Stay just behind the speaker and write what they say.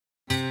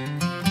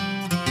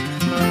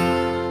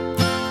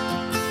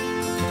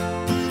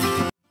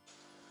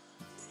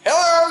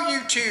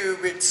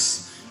YouTube.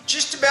 It's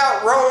just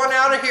about rolling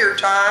out of here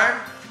time,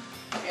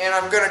 and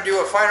I'm going to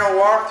do a final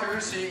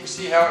walkthrough so you can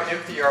see how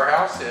empty our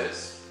house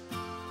is.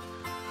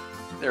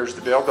 There's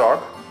the bell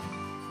dog.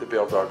 The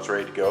bell dog's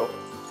ready to go.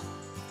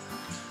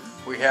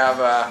 We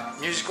have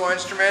musical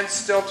instruments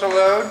still to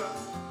load.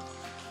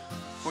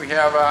 We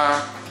have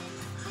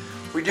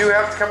we do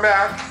have to come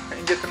back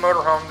and get the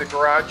motorhome. The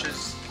garage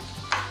is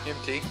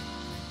empty.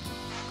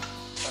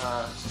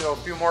 Still a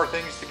few more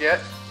things to get.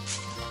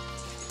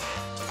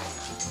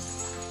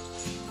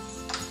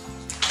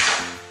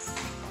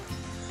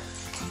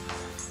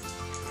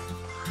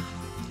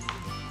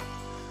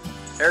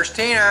 There's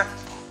Teana.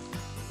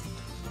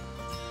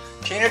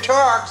 Teana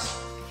talks.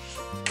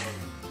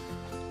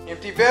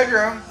 Empty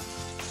bedroom.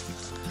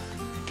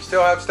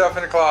 Still have stuff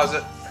in the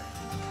closet.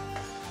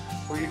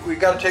 We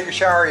got to take a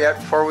shower yet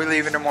before we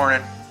leave in the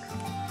morning.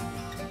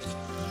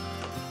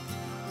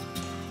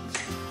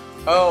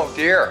 Oh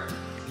dear.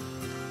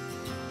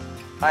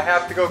 I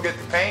have to go get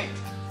the paint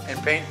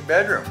and paint the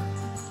bedroom.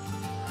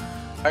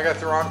 I got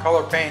the wrong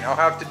color paint. I'll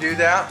have to do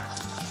that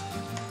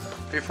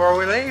before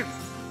we leave.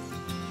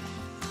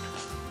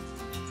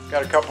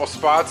 Got a couple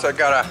spots I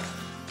gotta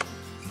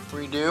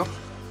redo.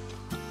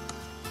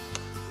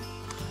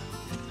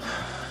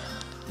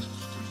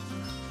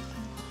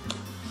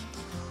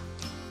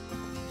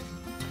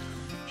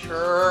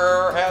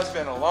 Sure has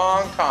been a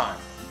long time.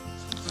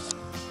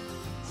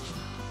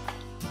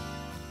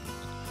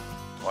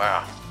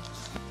 Wow.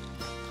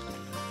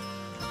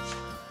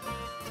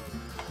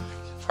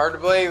 Hard to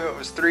believe it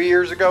was 3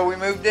 years ago we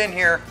moved in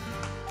here.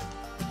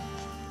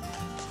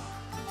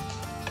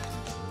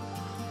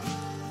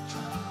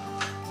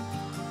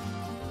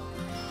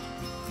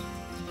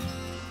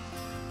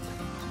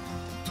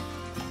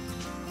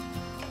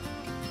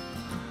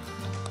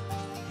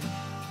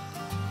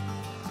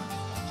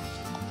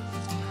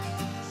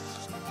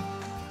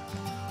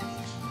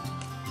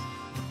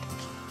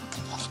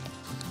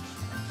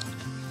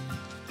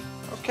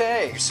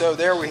 Okay, so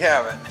there we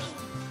have it.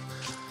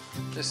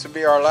 This will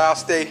be our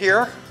last day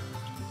here.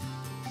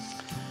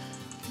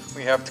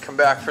 We have to come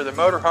back for the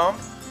motorhome,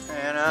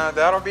 and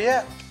that'll be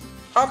it.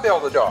 I'll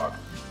build the dog.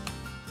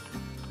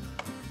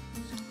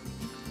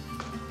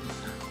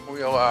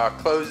 We'll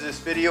close this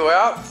video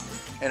out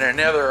in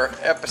another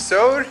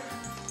episode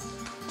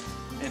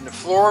in the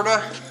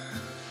Florida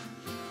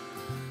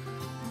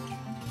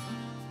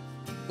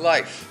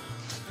life.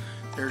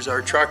 There's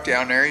our truck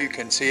down there, you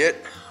can see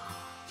it.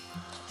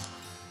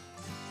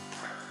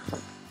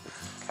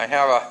 I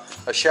have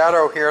a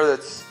shadow here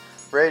that's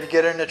ready to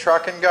get in the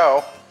truck and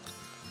go.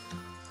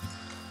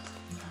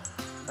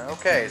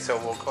 Okay, so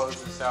we'll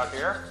close this out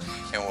here,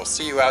 and we'll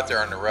see you out there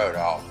on the road.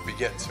 I'll be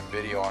getting some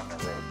video on the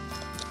road.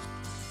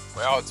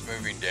 Well, it's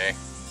moving day.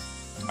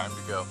 Time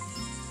to go.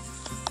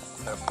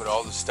 I'll put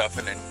all the stuff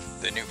in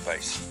the new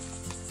place.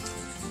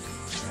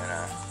 And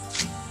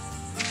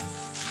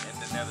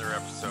end another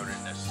episode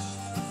in this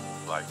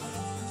life.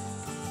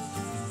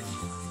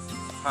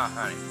 Huh,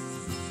 honey?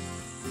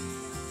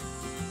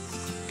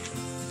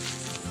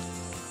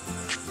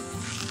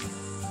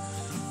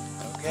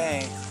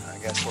 Okay, I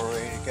guess we're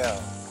ready to go.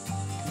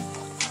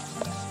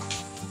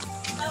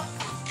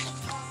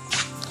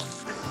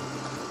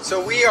 So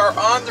we are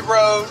on the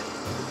road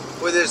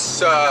with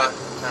this, I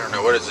don't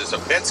know, what is this, a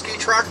Penske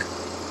truck?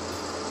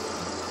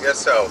 I guess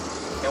so.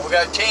 And we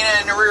got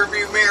Teana in the rear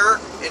view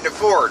mirror in the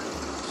Ford.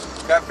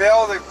 Got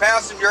Bill, the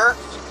passenger,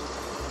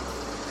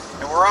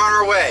 and we're on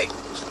our way.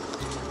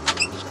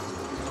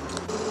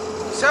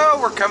 So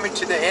we're coming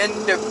to the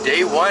end of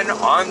day one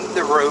on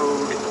the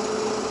road.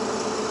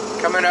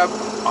 Coming up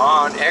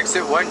on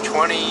exit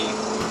 120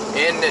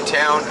 in the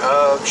town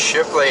of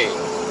Shipley.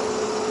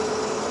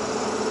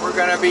 We're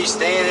going to be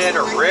staying at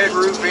a Red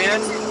Roof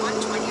Inn.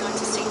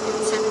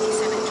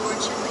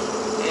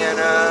 And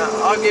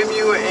I'll give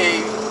you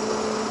a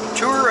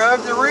tour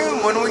of the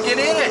room when we get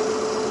in it.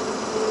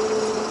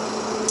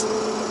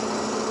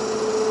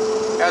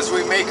 As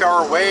we make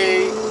our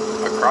way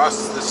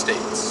across the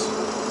states.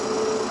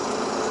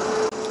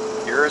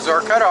 Here is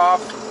our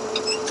cutoff.